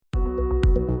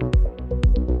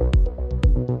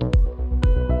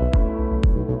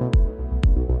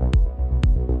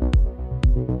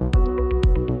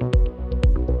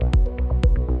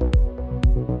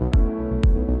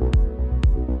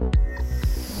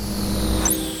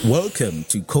Welcome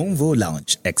to Convo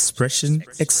Lounge, expression,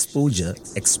 exposure,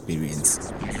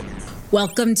 experience.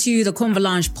 Welcome to the Convo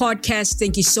Lounge Podcast.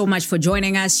 Thank you so much for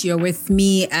joining us. You're with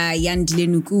me, Yandile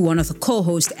Nuku, one of the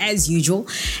co-hosts as usual.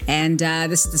 And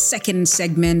this is the second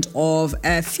segment of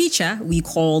a feature we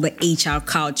call the HR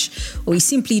Couch, where we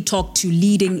simply talk to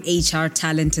leading HR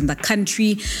talent in the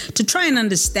country to try and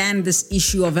understand this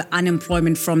issue of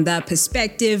unemployment from their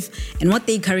perspective and what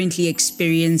they currently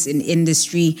experience in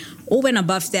industry. Over and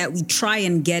above that, we try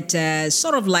and get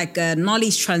sort of like a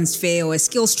knowledge transfer or a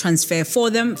skills transfer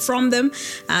from them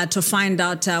to find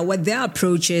out what their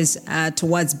approach is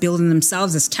towards building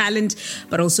themselves as talent,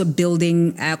 but also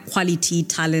building quality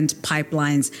talent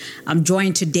pipelines. I'm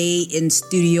joined today in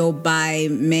studio by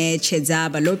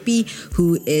Chedza Balopi,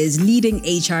 who is leading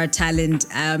HR talent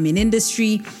in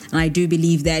industry. And I do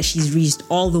believe that she's reached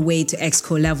all the way to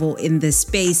exco level in this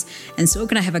space. And so we're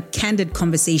going to have a candid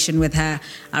conversation with her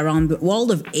around the world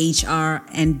of HR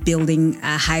and building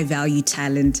high-value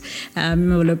talent.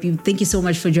 Thank you so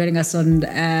much for joining us on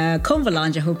Convo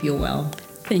Lounge. I hope you're well.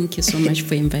 Thank you so much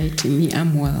for inviting me.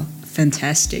 I'm well.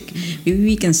 Fantastic. Maybe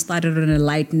we can start it on a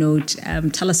light note.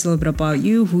 Tell us a little bit about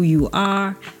you, who you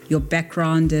are, your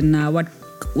background, and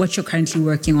what you're currently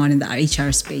working on in the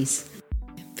HR space.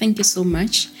 Thank you so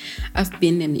much. I've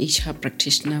been an HR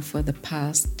practitioner for the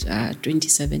past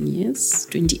 27 years,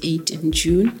 28 in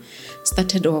June.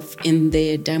 Started off in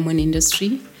the diamond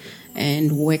industry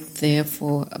and worked there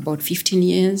for about 15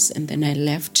 years. And then I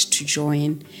left to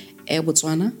join Air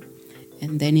Botswana.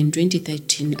 And then in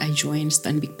 2013, I joined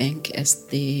Stanbic Bank as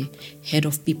the head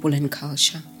of people and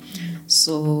culture.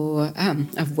 So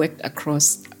I've worked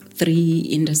across 3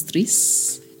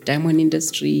 industries: diamond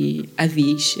industry,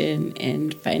 aviation,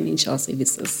 and financial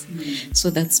services.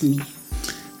 So that's me.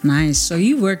 Nice. So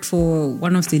you worked for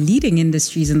one of the leading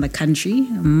industries in the country.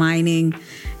 Mining,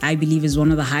 I believe, is one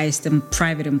of the highest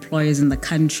private employers in the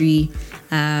country.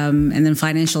 And then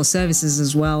financial services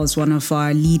as well is one of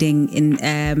our leading in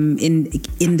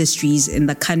industries in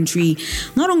the country.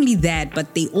 Not only that,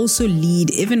 but they also lead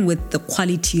even with the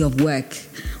quality of work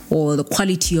or the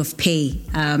quality of pay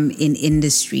in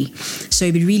industry. So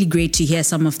it'd be really great to hear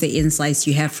some of the insights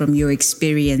you have from your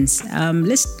experience.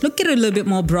 Let's look at it a little bit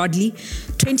more broadly.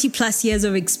 20 plus years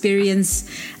of experience.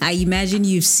 I imagine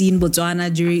you've seen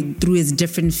Botswana through its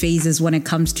different phases when it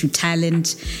comes to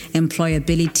talent,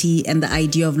 employability, and the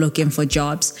idea of looking for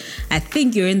jobs. I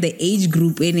think you're in the age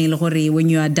group when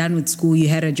you are done with school, you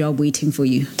had a job waiting for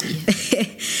you. Yeah.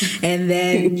 And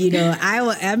then,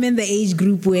 I'm in the age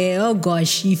group where, oh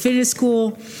gosh, you finish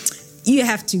school, you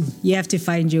have to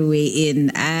find your way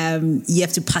in. You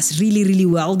have to pass really, really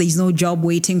well. There's no job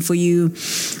waiting for you.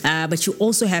 But you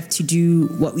also have to do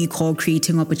what we call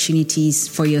creating opportunities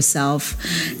for yourself.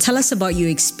 Tell us about your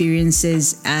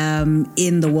experiences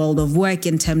in the world of work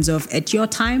in terms of at your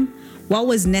time. What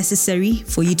was necessary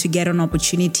for you to get an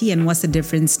opportunity, and what's the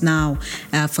difference now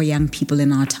for young people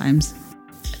in our times?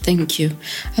 Thank you.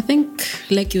 I think,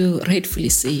 like you rightfully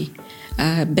say,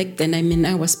 back then,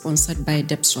 I was sponsored by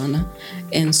Botswana.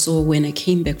 And so when I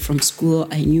came back from school,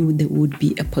 I knew there would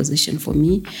be a position for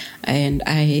me. And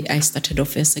I started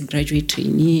off as a graduate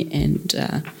trainee and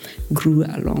grew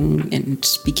along and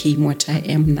became what I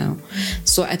am now.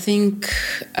 So I think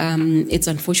it's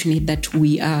unfortunate that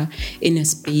we are in a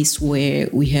space where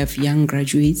we have young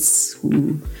graduates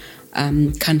who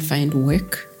can't find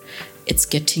work. It's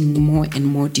getting more and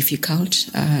more difficult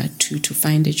to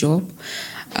find a job.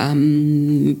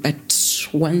 But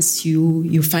once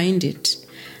you find it,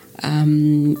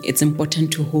 it's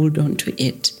important to hold on to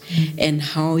it. And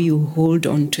how you hold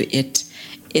on to it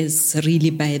is really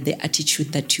by the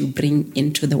attitude that you bring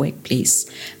into the workplace.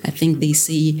 I think they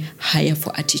say hire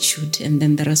for attitude, and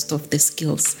then the rest of the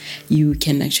skills you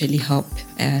can actually help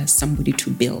somebody to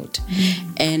build.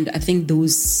 And I think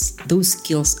those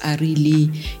skills are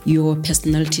really your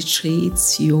personality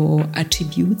traits, your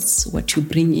attributes, what you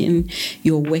bring in,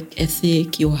 your work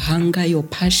ethic, your hunger, your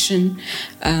passion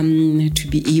to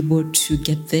be able to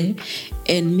get there,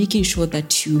 and making sure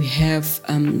that you have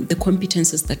the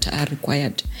competences that are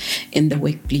required in the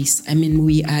workplace.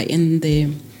 We are in the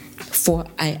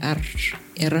 4IR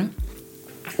era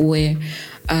where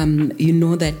you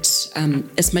know that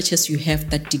as much as you have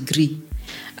that degree,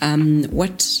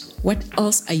 what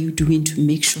else are you doing to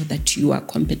make sure that you are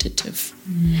competitive?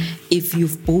 If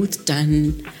you've both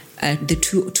done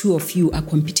the two of you are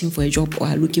competing for a job or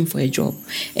are looking for a job,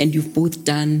 and you've both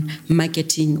done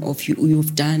marketing or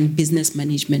you've done business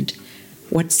management,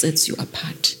 what sets you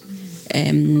apart?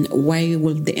 Why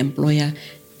will the employer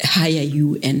hire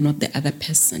you and not the other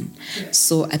person.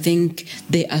 So I think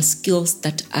there are skills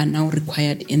that are now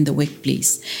required in the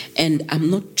workplace. And I'm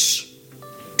not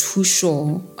too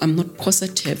sure, I'm not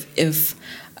positive if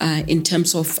in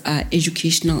terms of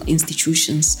educational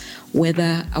institutions,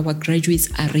 whether our graduates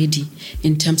are ready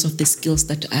in terms of the skills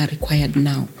that are required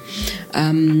now.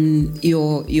 In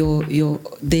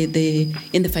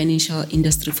the financial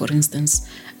industry, for instance,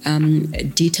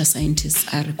 data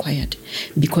scientists are required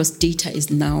because data is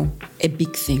now a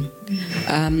big thing.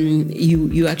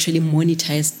 You actually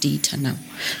monetize data now.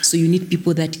 So you need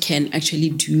people that can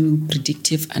actually do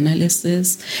predictive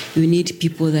analysis. You need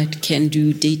people that can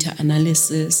do data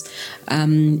analysis.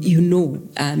 You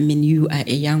are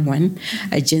a young one,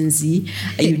 a Gen Z.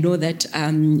 You know that,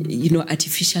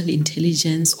 artificial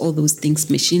intelligence, all those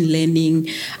things, machine learning,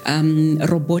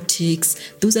 robotics,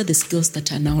 those are the skills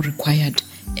that are now required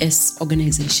as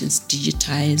organizations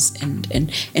digitize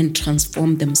and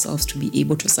transform themselves to be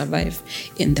able to survive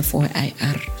in the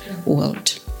 4IR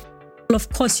world. Well, of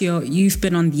course, you've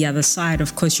been on the other side.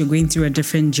 Of course, you're going through a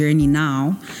different journey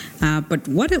now. But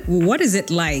what is it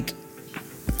like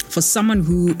for someone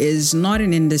who is not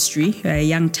in industry, a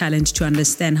young talent, to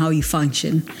understand how you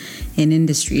function in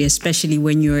industry, especially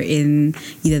when you're in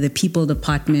either the people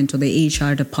department or the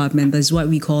HR department? That's what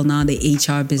we call now the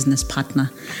HR business partner.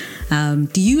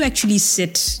 Do you actually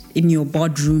sit in your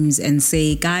boardrooms and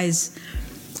say, guys,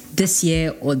 this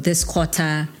year or this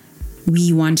quarter,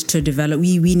 we want to develop,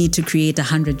 we need to create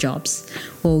 100 jobs,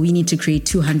 or we need to create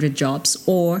 200 jobs,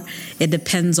 or it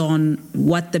depends on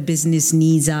what the business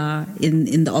needs are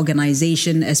in the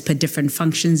organization as per different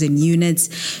functions and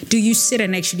units? Do you sit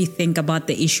and actually think about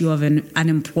the issue of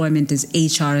unemployment as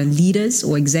HR leaders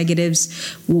or executives?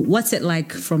 What's it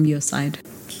like from your side?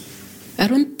 I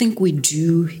don't think we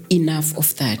do enough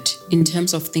of that in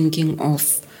terms of thinking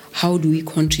of how do we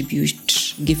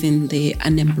contribute given the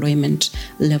unemployment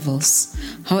levels.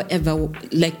 However,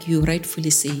 like you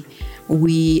rightfully say,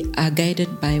 we are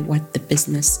guided by what the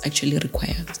business actually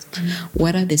requires.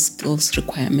 What are the skills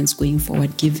requirements going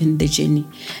forward given the journey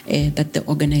that the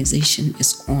organization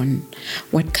is on?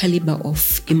 What caliber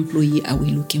of employee are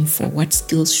we looking for? What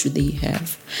skills should they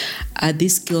have? Are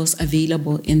these skills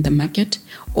available in the market,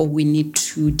 or we need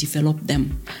to develop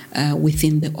them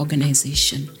within the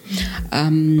organization?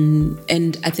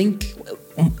 And I think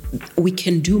we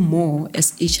can do more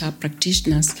as HR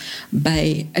practitioners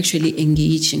by actually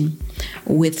engaging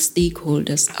with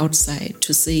stakeholders outside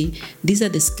to say, these are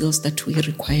the skills that we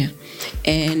require,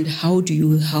 and how do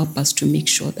you help us to make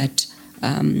sure that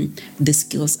the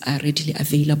skills are readily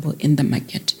available in the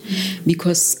market?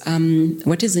 Because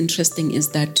what is interesting is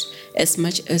that as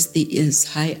much as there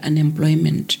is high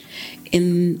unemployment,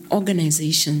 in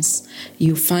organizations,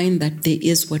 you find that there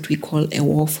is what we call a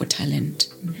war for talent.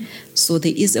 So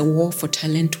there is a war for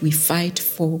talent. We fight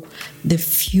for the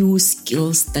few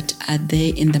skills that are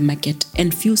there in the market.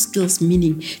 And few skills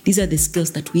meaning these are the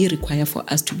skills that we require for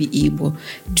us to be able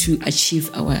to achieve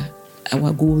our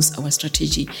goals, our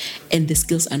strategy, and the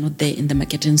skills are not there in the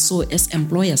market. And so as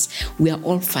employers, we are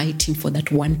all fighting for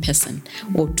that one person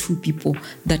or two people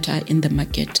that are in the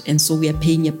market. And so we are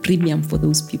paying a premium for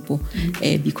those people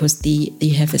because they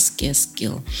have a scarce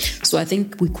skill. So I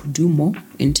think we could do more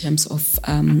in terms of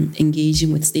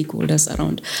engaging with stakeholders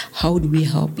around how do we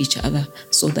help each other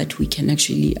so that we can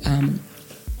actually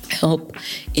help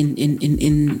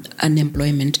in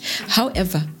unemployment.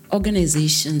 However,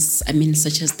 organizations,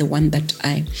 such as the one that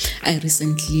I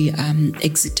recently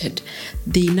exited,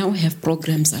 they now have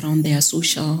programs around their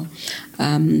social,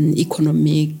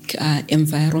 economic,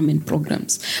 environment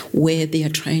programs where they are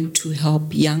trying to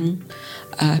help young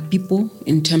people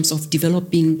in terms of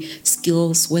developing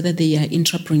skills, whether they are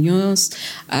entrepreneurs,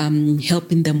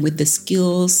 helping them with the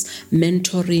skills,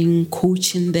 mentoring,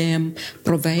 coaching them,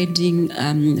 providing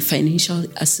financial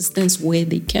assistance where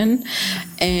they can,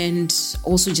 and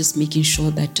also just making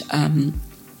sure that,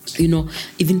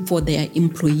 even for their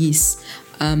employees,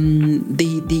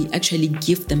 they actually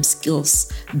give them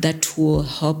skills that will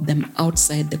help them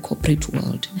outside the corporate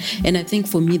world. And I think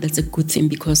for me, that's a good thing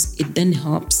because it then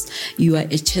helps. You are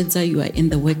a Chedza, you are in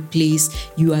the workplace,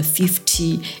 you are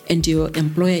 50, and your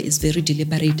employer is very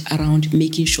deliberate around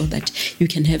making sure that you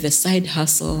can have a side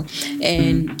hustle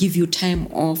and give you time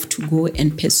off to go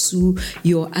and pursue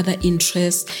your other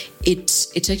interests.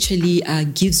 It actually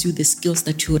gives you the skills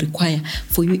that you require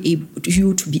for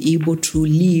you to be able to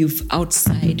live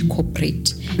outside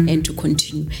corporate and to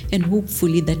continue. And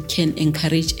hopefully that can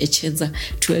encourage a Chedza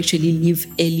to actually leave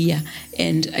earlier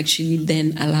and actually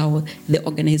then allow the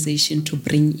organization to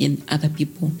bring in other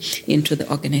people into the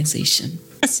organization.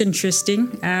 That's interesting.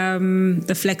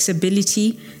 The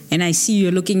flexibility, and I see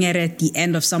you're looking at it at the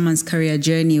end of someone's career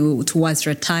journey towards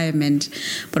retirement.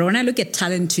 But when I look at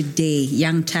talent today,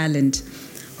 young talent,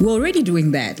 we're already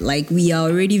doing that. Like, we are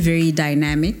already very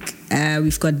dynamic.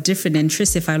 We've got different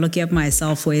interests. If I look at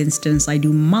myself, for instance, I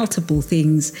do multiple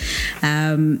things.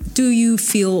 Do you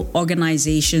feel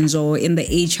organizations or in the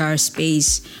HR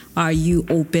space, are you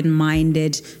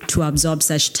open-minded to absorb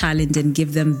such talent and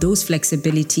give them those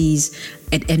flexibilities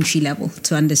at entry level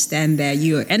to understand that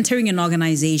you're entering an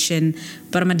organization,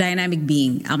 but I'm a dynamic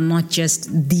being. I'm not just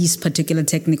these particular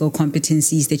technical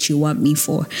competencies that you want me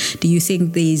for. Do you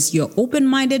think you're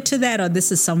open-minded to that, or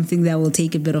this is something that will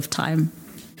take a bit of time?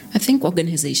 I think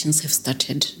organizations have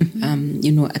started,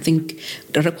 I think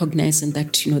recognizing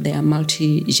that, there are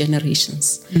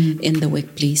multi-generations in the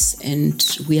workplace and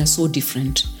we are so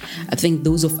different. I think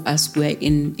those of us who are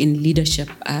in leadership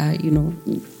are,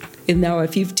 in our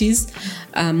 50s,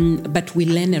 but we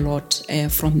learn a lot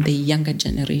from the younger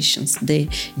generations. The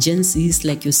Gen Zs,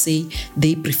 like you say,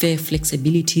 they prefer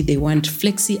flexibility. They want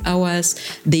flexi hours.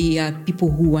 They are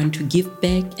people who want to give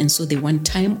back, and so they want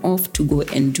time off to go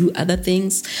and do other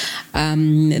things.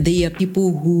 They are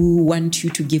people who want you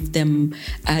to give them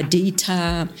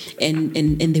data, and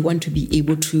they want to be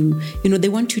able to, they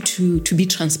want you to be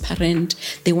transparent.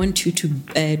 They want you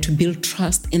to build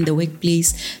trust in the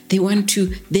workplace. They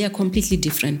are completely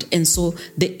different, and so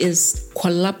there is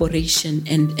collaboration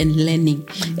and learning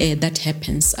that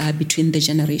happens between the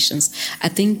generations. I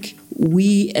think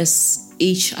we as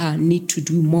HR need to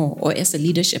do more, or as a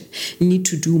leadership need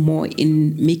to do more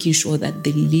in making sure that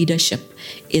the leadership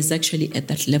is actually at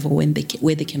that level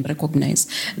where they can recognize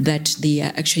that they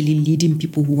are actually leading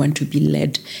people who want to be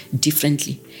led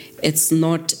differently. It's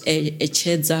not a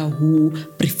Chedza who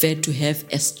prefer to have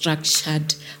a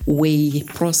structured way,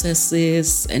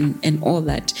 processes and all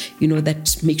that,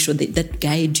 that make sure that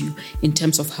guide you in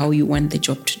terms of how you want the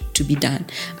job to be done.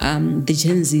 The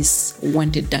Gen Zs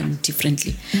want it done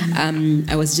differently.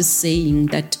 I was just saying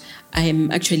that I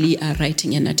am actually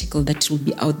writing an article that will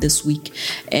be out this week,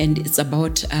 and it's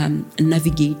about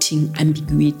navigating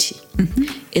ambiguity.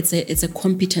 It's a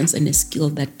competence and a skill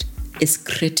that is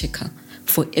critical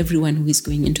for everyone who is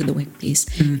going into the workplace,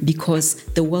 because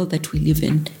the world that we live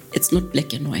in, it's not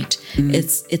black and white.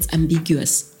 It's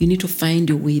ambiguous. You need to find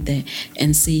your way there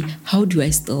and say, how do I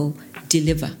still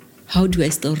deliver? How do I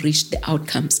still reach the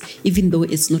outcomes, even though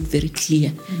it's not very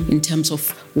clear in terms of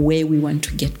where we want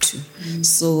to get to?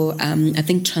 So I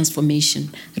think transformation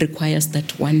requires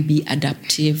that one be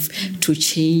adaptive to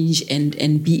change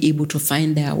and be able to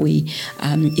find their way,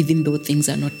 even though things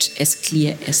are not as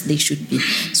clear as they should be.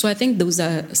 So I think those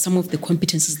are some of the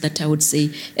competencies that I would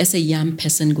say as a young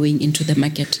person going into the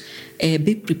market,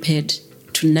 be prepared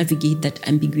to navigate that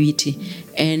ambiguity,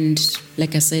 and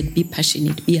like I said, be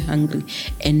passionate, be hungry,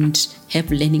 and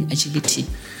have learning agility.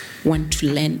 Want to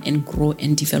learn and grow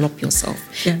and develop yourself.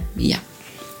 Yeah.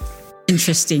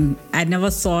 Interesting. I never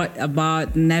thought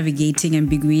about navigating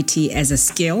ambiguity as a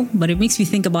skill, but it makes me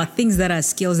think about things that are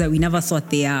skills that we never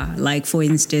thought they are. Like, for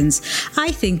instance,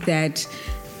 I think that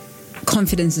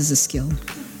confidence is a skill.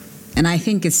 And I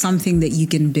think it's something that you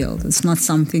can build. It's not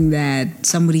something that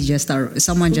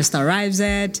someone just arrives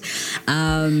at.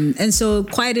 And so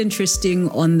quite interesting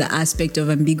on the aspect of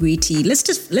ambiguity. Let's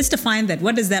define that.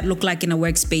 What does that look like in a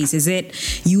workspace? Is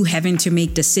it you having to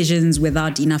make decisions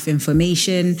without enough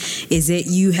information? Is it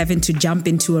you having to jump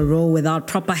into a role without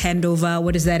proper handover?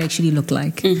 What does that actually look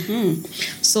like?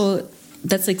 So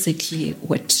that's exactly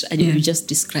what you just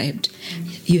described.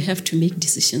 You have to make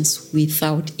decisions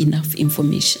without enough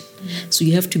information. So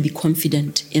you have to be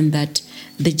confident in that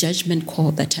the judgment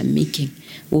call that I'm making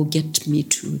will get me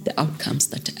to the outcomes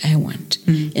that I want.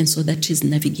 And so that is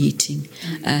navigating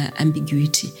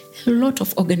ambiguity. A lot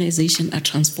of organizations are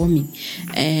transforming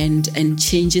and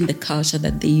changing the culture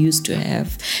that they used to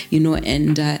have,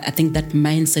 and I think that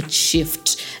mindset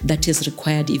shift that is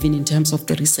required even in terms of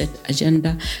the reset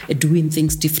agenda, doing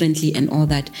things differently and all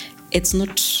that, it's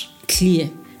not clear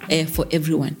for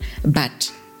everyone,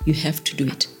 but you have to do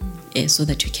it so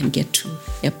that you can get to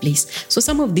a place. So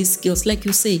some of these skills, like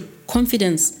you say,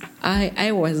 confidence.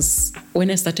 I was,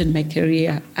 when I started my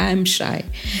career, I'm shy.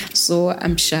 So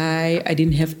I'm shy. I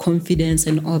didn't have confidence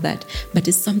and all that. But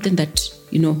it's something that,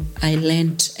 I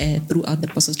learned throughout the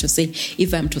process to say,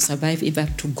 if I'm to survive, if I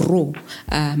have to grow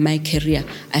my career,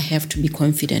 I have to be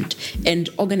confident. And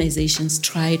organizations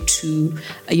try to,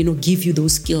 give you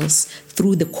those skills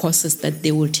through the courses that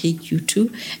they will take you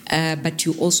to. But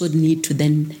you also need to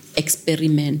then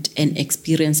experiment and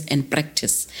experience and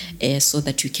practice so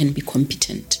that you can be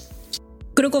competent.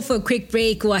 We're going to go for a quick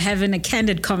break. We're having a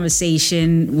candid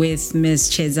conversation with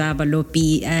Ms. Chedza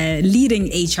Balopi, leading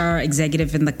HR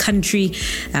executive in the country,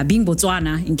 being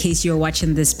Botswana, in case you're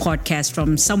watching this podcast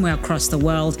from somewhere across the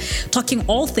world, talking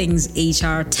all things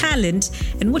HR, talent,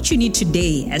 and what you need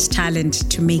today as talent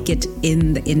to make it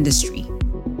in the industry.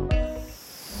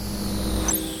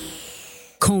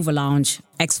 Convo Lounge,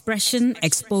 expression,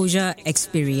 exposure,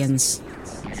 experience.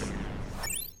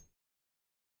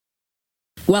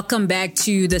 Welcome back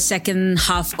to the second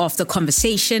half of the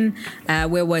conversation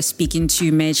where we're speaking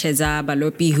to Ms. Chedza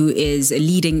Balopi, who is a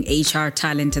leading HR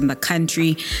talent in the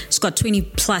country. She's got 20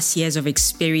 plus years of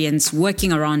experience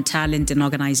working around talent in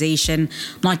organization,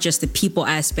 not just the people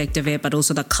aspect of it, but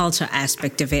also the culture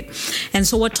aspect of it. And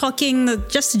so we're talking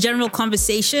just a general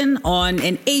conversation on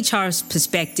an HR's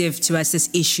perspective towards this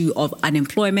issue of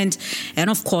unemployment, and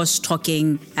of course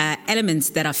talking elements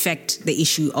that affect the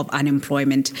issue of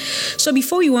unemployment. So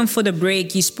before we went for the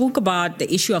break, you spoke about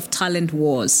the issue of talent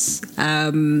wars,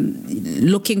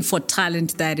 looking for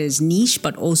talent that is niche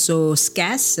but also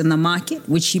scarce in the market,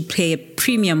 which you pay a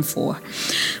premium for.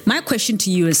 My question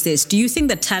to you is this: do you think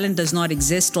that talent does not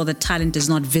exist or the talent is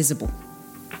not visible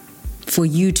for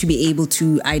you to be able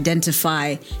to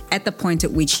identify at the point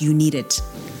at which you need it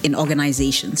in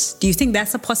organizations? Do you think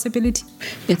that's a possibility?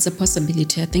 It's a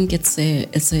possibility. I think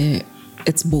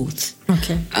it's both.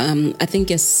 Okay. I think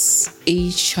as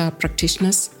HR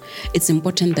practitioners, it's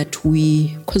important that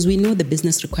because we know the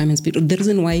business requirements, but the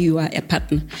reason why you are a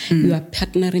partner, you are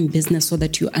partnering business so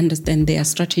that you understand their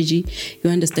strategy,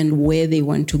 you understand where they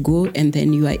want to go, and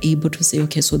then you are able to say,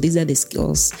 okay, so these are the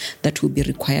skills that will be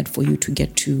required for you to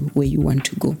get to where you want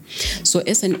to go. So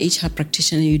as an HR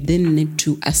practitioner, you then need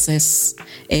to assess,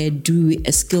 do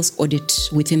a skills audit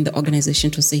within the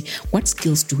organization to say, what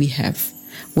skills do we have?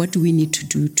 What do we need to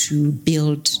do to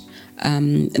build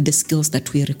the skills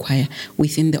that we require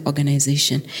within the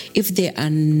organization? If they are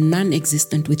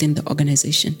non-existent within the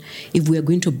organization, if we are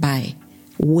going to buy,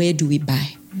 where do we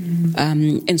buy?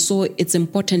 And so it's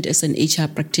important as an HR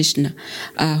practitioner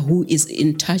who is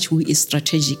in touch, who is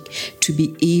strategic, to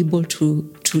be able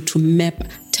to map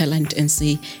talent and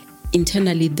say,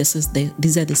 internally,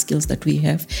 these are the skills that we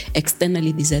have.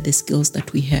 Externally, these are the skills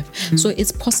that we have. So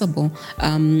it's possible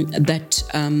that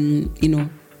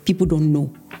people don't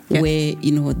know where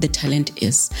the talent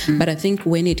is. But I think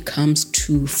when it comes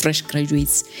to fresh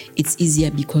graduates, it's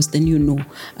easier because then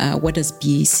what does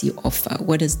BAC offer?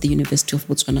 What does the University of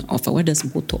Botswana offer? What does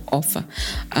Boto offer?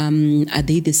 Are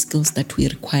they the skills that we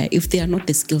require? If they are not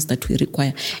the skills that we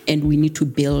require and we need to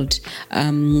build,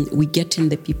 we get in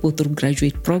the people through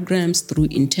graduate programs, through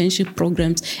internship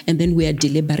programs, and then we are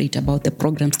deliberate about the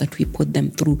programs that we put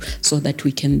them through so that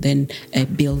we can then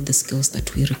build the skills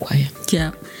that we require.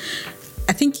 Yeah.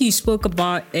 I think you spoke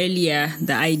about earlier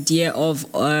the idea of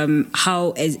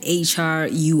how as HR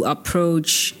you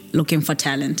approach looking for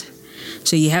talent.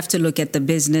 So you have to look at the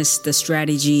business, the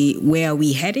strategy, where are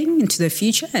we heading into the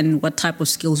future and what type of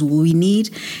skills will we need?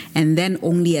 And then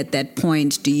only at that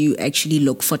point do you actually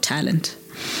look for talent.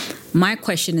 My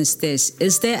question is this: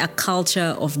 is there a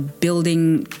culture of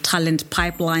building talent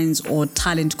pipelines or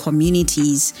talent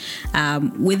communities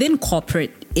within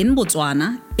corporate in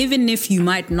Botswana, even if you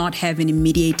might not have an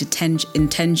immediate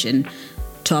intention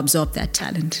to absorb that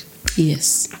talent?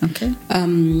 Yes. Okay.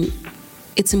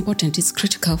 It's important. It's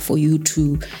critical for you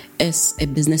to, as a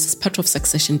business, as part of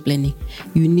succession planning,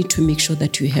 you need to make sure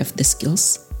that you have the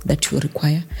skills that you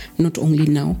require, not only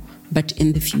now, but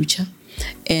in the future.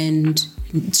 And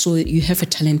so you have a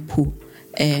talent pool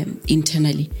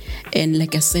internally. And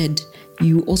like I said,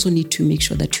 you also need to make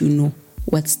sure that you know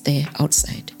what's there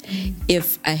outside.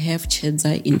 If I have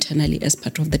Chedza internally as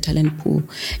part of the talent pool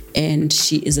and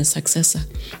she is a successor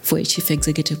for a chief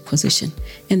executive position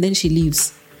and then she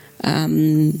leaves,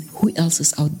 who else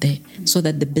is out there, so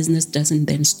that the business doesn't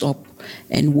then stop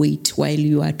and wait while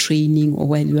you are training or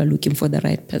while you are looking for the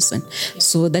right person.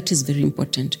 So that is very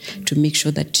important, to make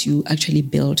sure that you actually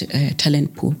build a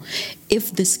talent pool.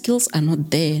 If the skills are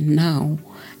not there now,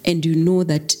 and you know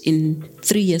that in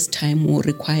 3 years' time will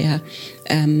require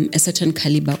a certain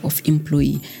caliber of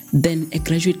employee, then a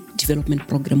graduate development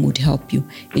program would help you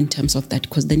in terms of that,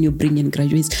 because then you bring in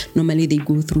graduates. Normally they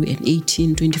go through an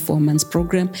 18, 24 months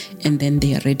program, and then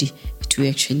they are ready to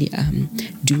actually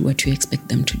do what you expect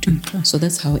them to do. Okay. So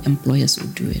that's how employers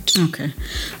will do it. Okay.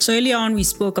 So earlier on we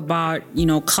spoke about,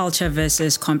 culture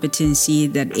versus competency,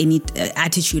 that any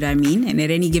attitude, and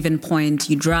at any given point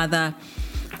you'd rather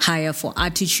hire for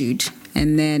attitude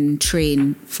and then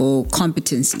train for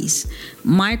competencies.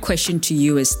 My question to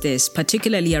you is this,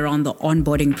 particularly around the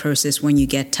onboarding process when you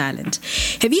get talent.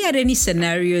 Have you had any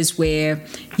scenarios where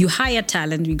you hire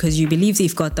talent because you believe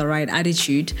they've got the right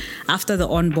attitude, after the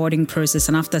onboarding process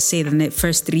and after, say, the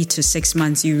first 3 to 6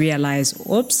 months, you realize,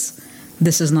 oops,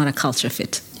 this is not a culture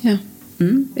fit? Yeah.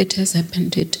 It has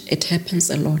happened. It happens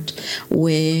a lot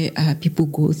where people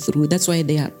go through. That's why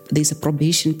there's a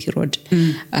probation period,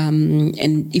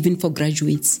 and even for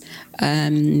graduates,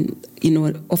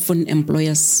 often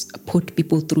employers put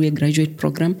people through a graduate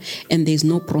program, and there's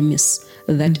no promise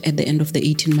that at the end of the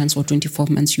 18 months or 24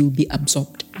 months you will be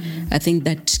absorbed. I think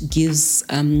that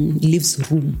leaves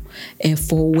room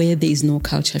for where there is no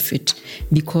culture fit,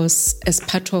 because as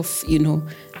part of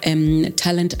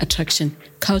talent attraction,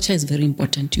 culture is very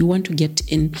important. You want to get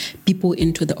people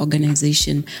into the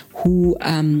organization who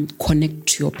connect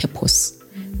to your purpose,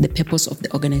 the purpose of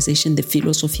the organization, the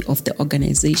philosophy of the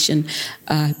organization,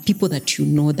 people that you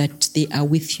know that they are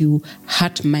with you,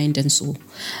 heart, mind, and soul.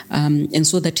 And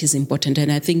so that is important.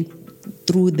 And I think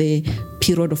through the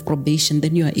period of probation,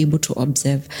 then you are able to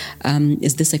observe,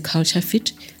 is this a culture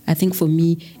fit? I think for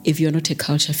me, if you're not a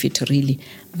culture fit really,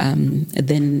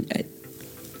 then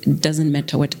it doesn't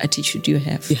matter what attitude you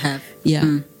have.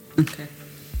 Yeah. Okay.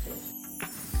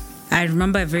 I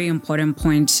remember a very important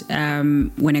point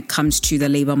when it comes to the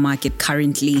labor market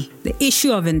currently, the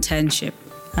issue of internship.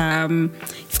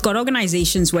 You've got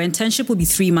organizations where internship will be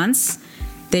 3 months,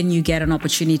 then you get an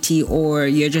opportunity, or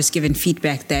you're just given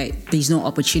feedback that there's no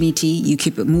opportunity, you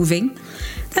keep it moving.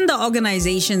 Then the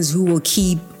organizations who will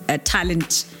keep a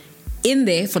talent in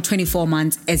there for 24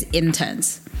 months as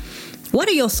interns. What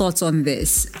are your thoughts on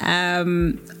this?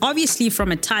 Obviously,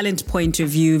 from a talent point of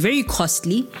view, very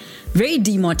costly, very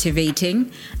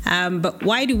demotivating. But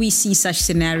why do we see such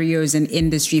scenarios in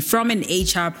industry? From an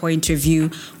HR point of view,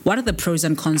 what are the pros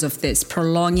and cons of this?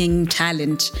 Prolonging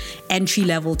talent,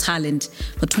 entry-level talent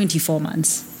for 24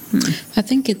 months. I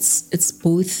think it's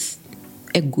both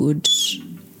a good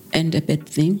and a bad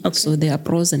thing. Okay. So there are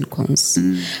pros and cons.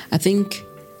 I think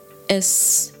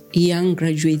as young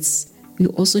graduates, we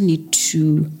also need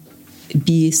to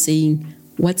be saying,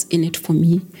 what's in it for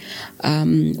me?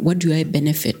 What do I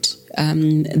benefit?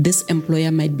 This employer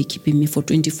might be keeping me for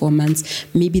 24 months.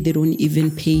 Maybe they don't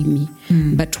even pay me.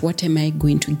 But what am I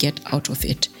going to get out of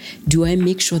it? Do I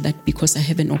make sure that because I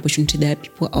have an opportunity, there are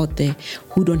people out there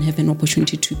who don't have an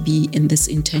opportunity to be in this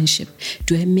internship?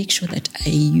 Do I make sure that I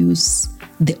use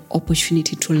the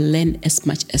opportunity to learn as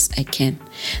much as I can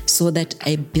so that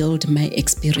I build my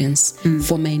experience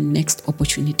for my next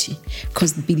opportunity?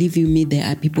 Because believe you me,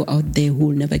 there are people out there who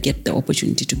will never get the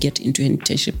opportunity to get into an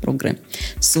internship program.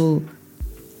 So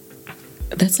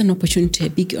that's an opportunity, a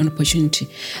big opportunity.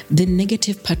 The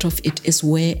negative part of it is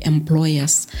where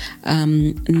employers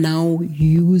now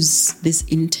use these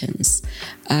interns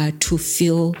to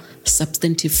fill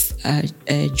substantive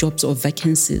jobs or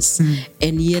vacancies,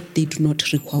 and yet they do not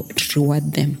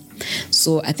reward them.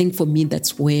 So I think for me,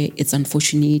 that's where it's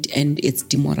unfortunate and it's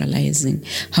demoralizing.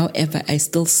 However, I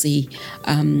still say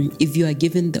if you are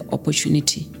given the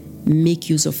opportunity, make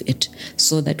use of it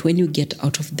so that when you get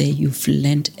out of there, you've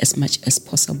learned as much as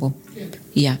possible.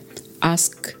 Yeah.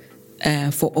 Ask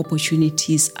for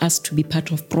opportunities, ask to be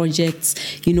part of projects,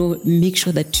 make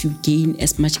sure that you gain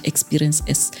as much experience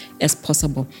as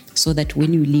possible so that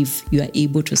when you leave, you are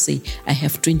able to say, I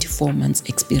have 24 months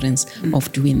experience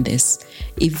of doing this.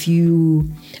 If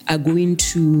you are going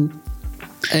to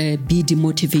be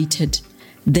demotivated,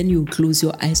 then you close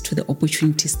your eyes to the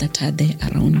opportunities that are there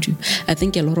around you. I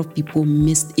think a lot of people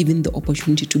missed even the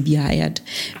opportunity to be hired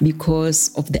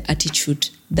because of the attitude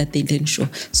that they didn't show.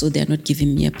 So they're not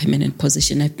giving me a permanent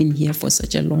position. I've been here for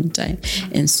such a long time,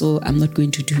 and so I'm not going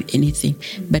to do anything.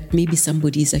 But maybe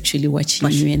somebody is actually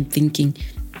watching you and thinking,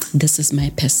 this is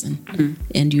my person.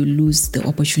 And you lose the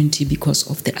opportunity because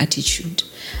of the attitude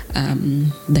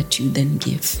that you then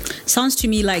give. Sounds to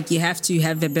me like you have to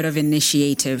have a bit of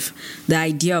initiative. The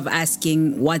idea of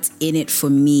asking what's in it for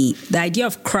me. The idea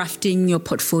of crafting your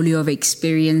portfolio of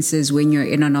experiences when you're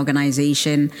in an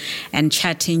organization and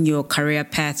chatting your career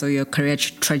path or your career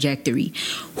trajectory.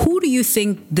 Who do you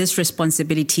think this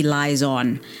responsibility lies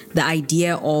on? The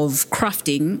idea of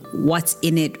crafting what's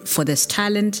in it for this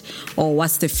talent, or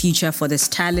what's the future for this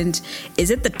talent? Is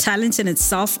it the talent in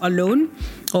itself alone,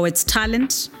 or it's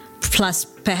talent plus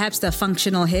perhaps the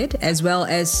functional head as well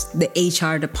as the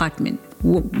HR department?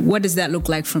 What does that look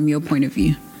like from your point of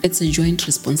view? It's a joint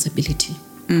responsibility.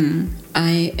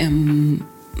 I am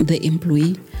the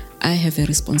employee. I have a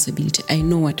responsibility. I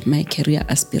know what my career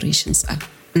aspirations are.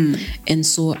 And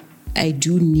so I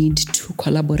do need to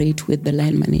collaborate with the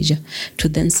line manager to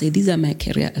then say, these are my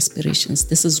career aspirations.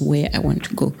 This is where I want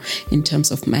to go in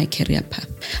terms of my career path.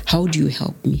 How do you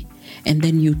help me? And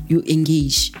then you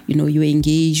engage,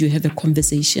 you have a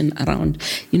conversation around,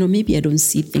 maybe I don't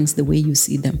see things the way you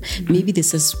see them. Maybe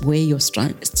this is where your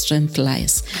strength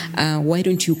lies. Why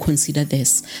don't you consider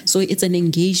this? So it's an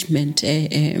engagement,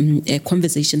 a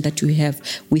conversation that you have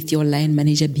with your line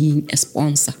manager being a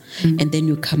sponsor. And then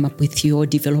you come up with your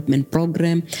development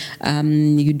program,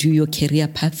 you do your career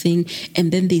pathing,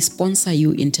 and then they sponsor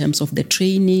you in terms of the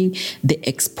training, the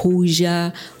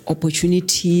exposure,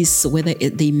 opportunities, whether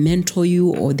they mentor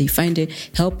you or they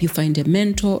help you find a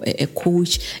mentor, a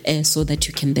coach, so that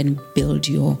you can then build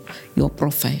your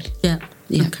profile. Yeah.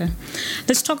 Okay.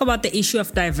 Let's talk about the issue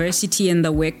of diversity in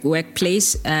the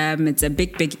workplace. It's a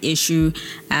big issue.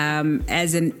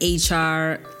 As an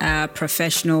HR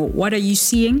professional, what are you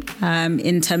seeing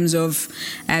in terms of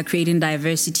creating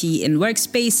diversity in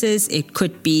workspaces? It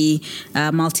could be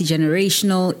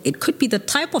multigenerational. It could be the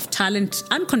type of talent,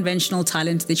 unconventional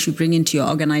talent that you bring into your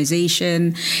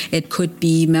organization. It could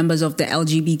be members of the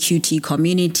LGBTQ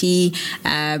community.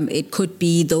 It could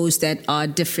be those that are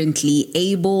differently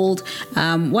abled.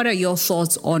 What are your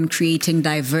thoughts on creating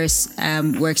diverse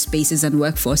workspaces and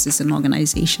workforces in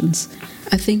organizations?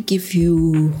 I think if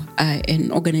you are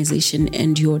an organization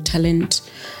and your talent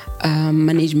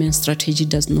management strategy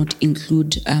does not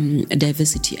include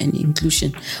diversity and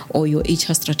inclusion, or your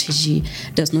HR strategy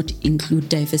does not include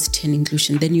diversity and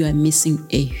inclusion, then you are missing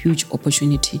a huge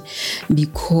opportunity,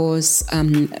 because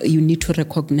you need to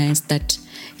recognize that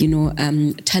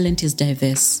talent is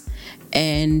diverse,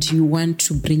 and you want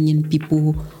to bring in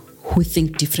people who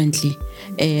think differently,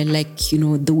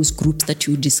 those groups that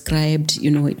you described.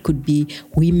 It could be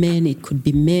women, it could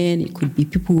be men, it could be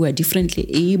people who are differently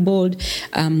abled.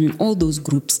 All those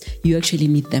groups, you actually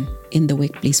need them in the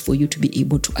workplace for you to be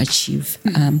able to achieve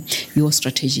your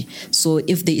strategy. So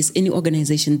if there is any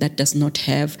organization that does not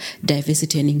have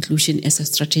diversity and inclusion as a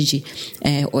strategy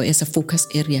or as a focus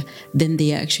area, then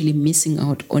they are actually missing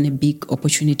out on a big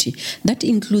opportunity. That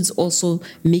includes also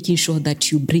making sure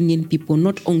that you bring in people,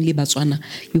 not only Botswana,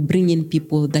 you bring in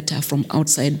people that are from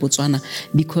outside Botswana,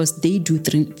 because they do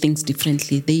things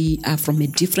differently. They are from a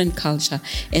different culture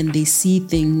and they see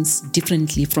things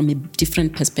differently from a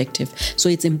different perspective. So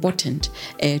it's important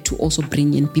to also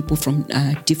bring in people from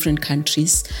different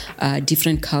countries,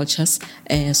 different cultures,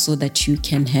 so that you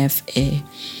can have a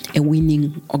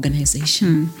winning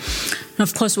organization.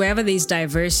 Of course, wherever there's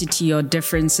diversity or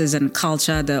differences in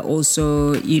culture, there are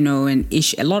also, an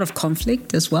issue, a lot of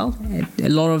conflict as well, a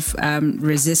lot of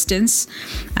resistance,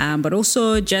 but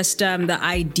also just the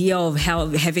idea of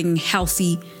having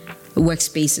healthy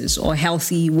workspaces or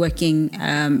healthy working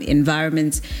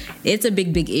environments. It's a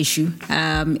big issue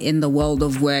in the world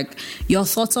of work. Your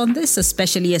thoughts on this,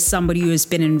 especially as somebody who has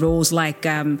been in roles like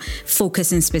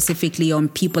focusing specifically on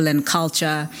people and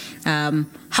culture.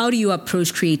 How do you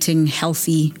approach creating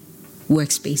healthy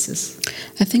workspaces?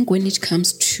 I think when it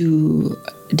comes to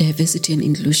diversity and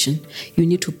inclusion, you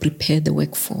need to prepare the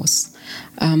workforce.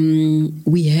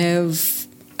 We have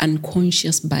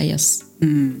unconscious bias.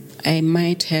 I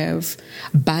might have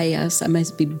bias. I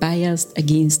might be biased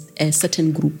against a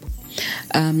certain group.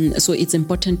 So it's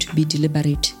important to be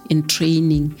deliberate in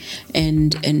training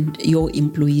and your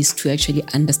employees to actually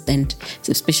understand,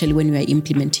 especially when you are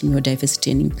implementing your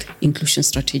diversity and inclusion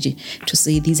strategy, to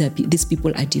say these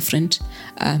people are different.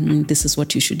 This is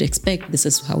what you should expect. This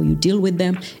is how you deal with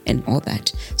them, and all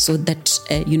that. So that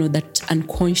that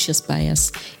unconscious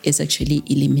bias is actually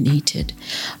eliminated.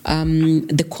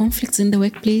 The conflicts in the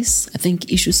workplace, I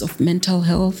think issues of mental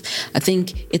health, I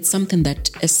think it's something that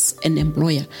as an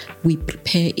employer we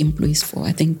prepare employees for.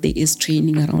 I think there is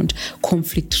training around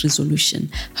conflict resolution.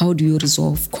 How do you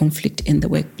resolve conflict in the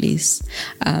workplace?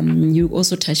 You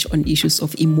also touch on issues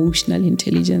of emotional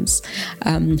intelligence.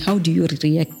 How do you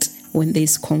react when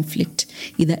there's conflict,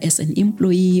 either as an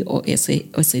employee or as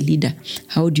a leader?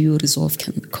 How do you resolve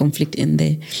conflict in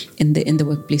the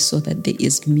workplace so that there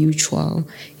is mutual,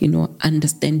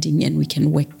 understanding, and we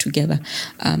can work together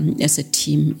as a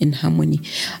team in harmony?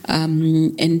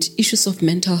 And issues of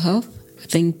mental health, I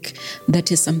think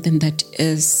that is something that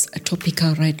is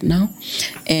topical right now.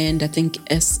 And I think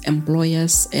as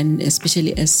employers, and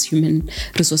especially as human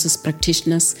resources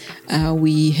practitioners,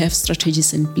 we have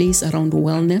strategies in place around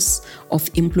wellness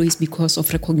of employees, because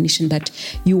of recognition that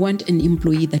you want an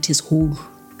employee that is whole.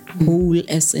 Whole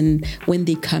as in when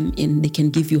they come in, they can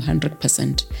give you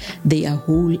 100%. They are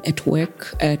whole at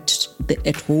work, at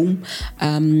home.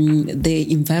 The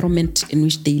environment in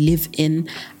which they live in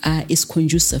is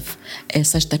conducive,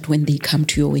 such that when they come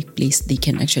to your workplace, they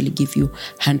can actually give you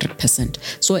 100%.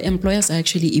 So employers are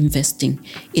actually investing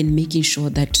in making sure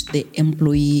that the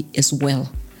employee is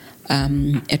well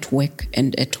at work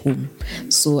and at home.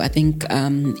 So I think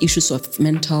issues of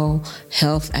mental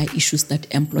health are issues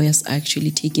that employers are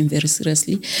actually taking very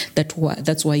seriously.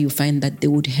 That's why you find that they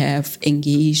would have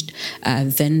engaged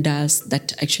vendors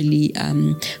that actually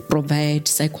provide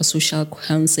psychosocial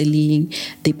counseling.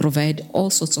 They provide all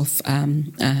sorts of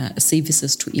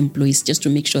services to employees just to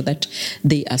make sure that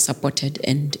they are supported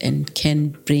and can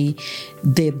bring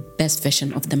the best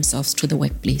version of themselves to the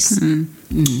workplace.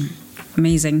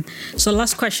 Amazing. So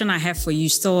last question I have for you,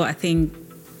 still I think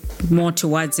more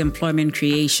towards employment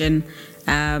creation.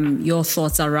 Your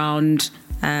thoughts around,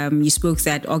 you spoke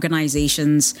that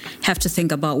organizations have to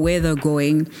think about where they're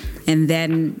going and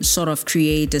then sort of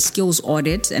create a skills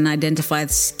audit and identify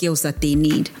the skills that they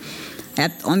need.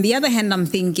 On the other hand, I'm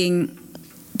thinking,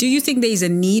 do you think there is a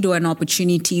need or an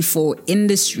opportunity for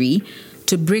industry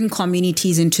to bring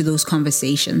communities into those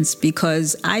conversations?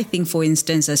 Because I think, for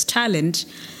instance, as talent,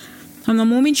 from the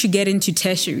moment you get into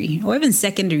tertiary or even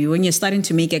secondary, when you're starting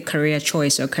to make a career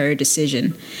choice or career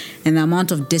decision, and the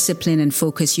amount of discipline and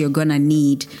focus you're going to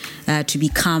need to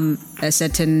become a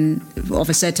certain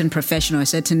profession or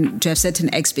to have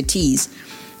certain expertise,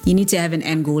 you need to have an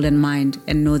end goal in mind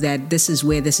and know that this is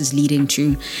where this is leading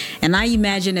to. And I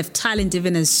imagine if talent,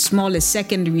 even as small as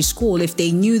secondary school, if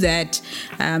they knew that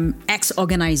X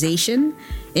organization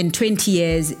in 20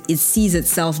 years, it sees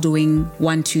itself doing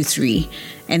 1, 2, 3.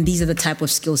 And these are the type of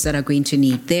skills that are going to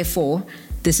need. Therefore,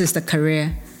 this is the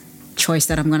career choice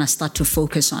that I'm going to start to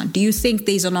focus on. Do you think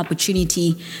there's an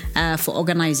opportunity for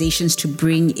organizations to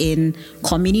bring in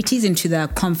communities into the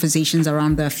conversations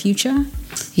around their future?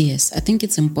 Yes, I think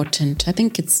it's important. I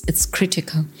think it's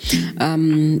critical.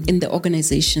 In the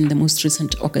organization, the most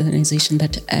recent organization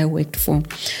that I worked for,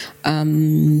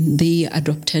 they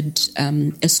adopted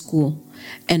a school.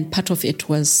 And part of it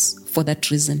was for that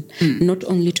reason, not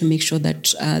only to make sure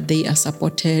that they are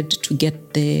supported to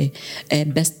get the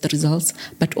best results,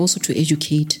 but also to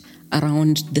educate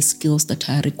around the skills that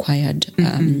are required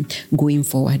going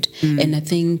forward. And I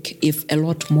think if a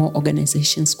lot more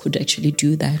organizations could actually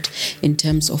do that in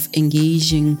terms of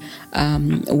engaging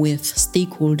with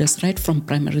stakeholders right from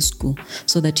primary school,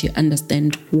 so that you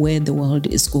understand where the world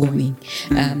is going,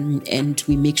 and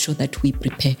we make sure that we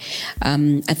prepare.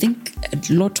 I think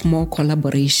a lot more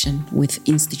collaboration with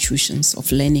institutions of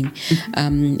learning,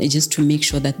 just to make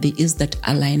sure that there is that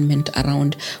alignment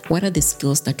around what are the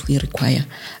skills that we require.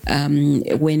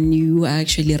 When you are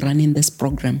actually running this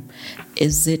program,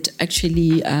 is it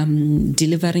actually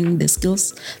delivering the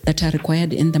skills that are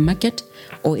required in the market,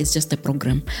 or is just a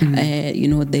program?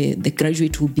 The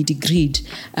graduate will be degreed,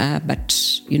 but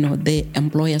the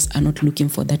employers are not looking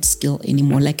for that skill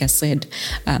anymore. Like I said,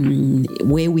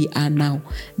 where we are now,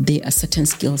 there are certain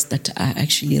skills that are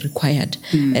actually required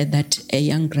that a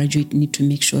young graduate need to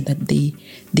make sure that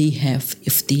they have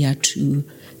if they are to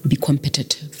be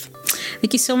competitive.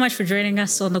 Thank you so much for joining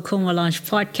us on the Convo Lounge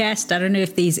Podcast. I don't know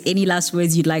if there's any last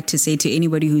words you'd like to say to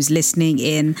anybody who's listening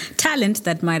in talent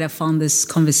that might have found this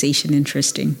conversation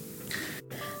interesting.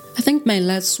 I think my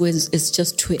last words is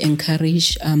just to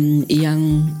encourage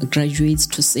young graduates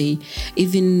to say,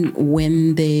 even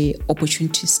when the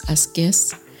opportunities are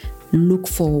scarce, look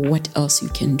for what else you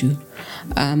can do.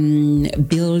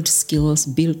 Build skills,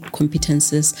 build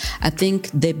competences. I think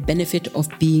the benefit of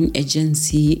being a Gen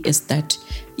Z is that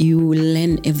you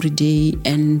learn every day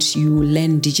and you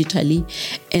learn digitally,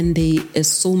 and there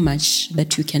is so much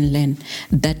that you can learn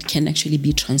that can actually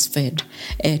be transferred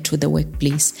to the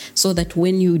workplace, so that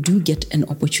when you do get an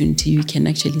opportunity, you can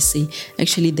actually say,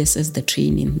 actually, this is the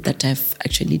training that I've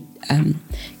actually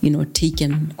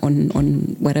taken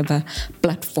on whatever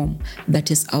platform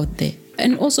that is out there.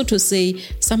 And also to say,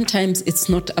 sometimes it's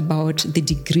not about the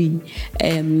degree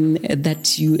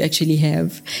that you actually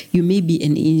have. You may be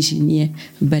an engineer,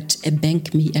 but a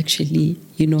bank may actually,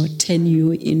 turn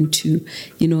you into,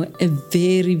 a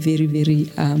very, very, very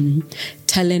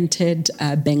talented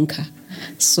banker.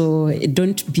 So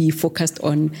don't be focused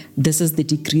on, this is the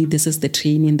degree, this is the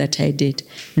training that I did.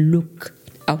 Look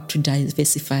out to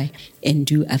diversify and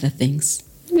do other things.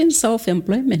 Even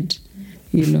self-employment.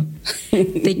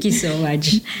 Thank you so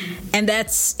much. And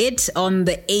that's it on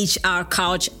the HR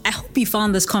Couch. I hope you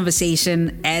found this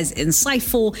conversation as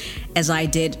insightful as I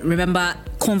did. Remember,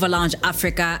 Convo Lounge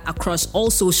Africa across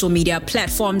all social media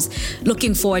platforms.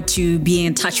 Looking forward to being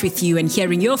in touch with you and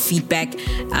hearing your feedback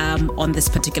on this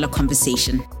particular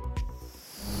conversation.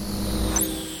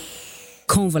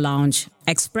 Convo Lounge,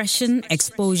 expression,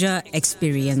 exposure,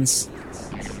 experience.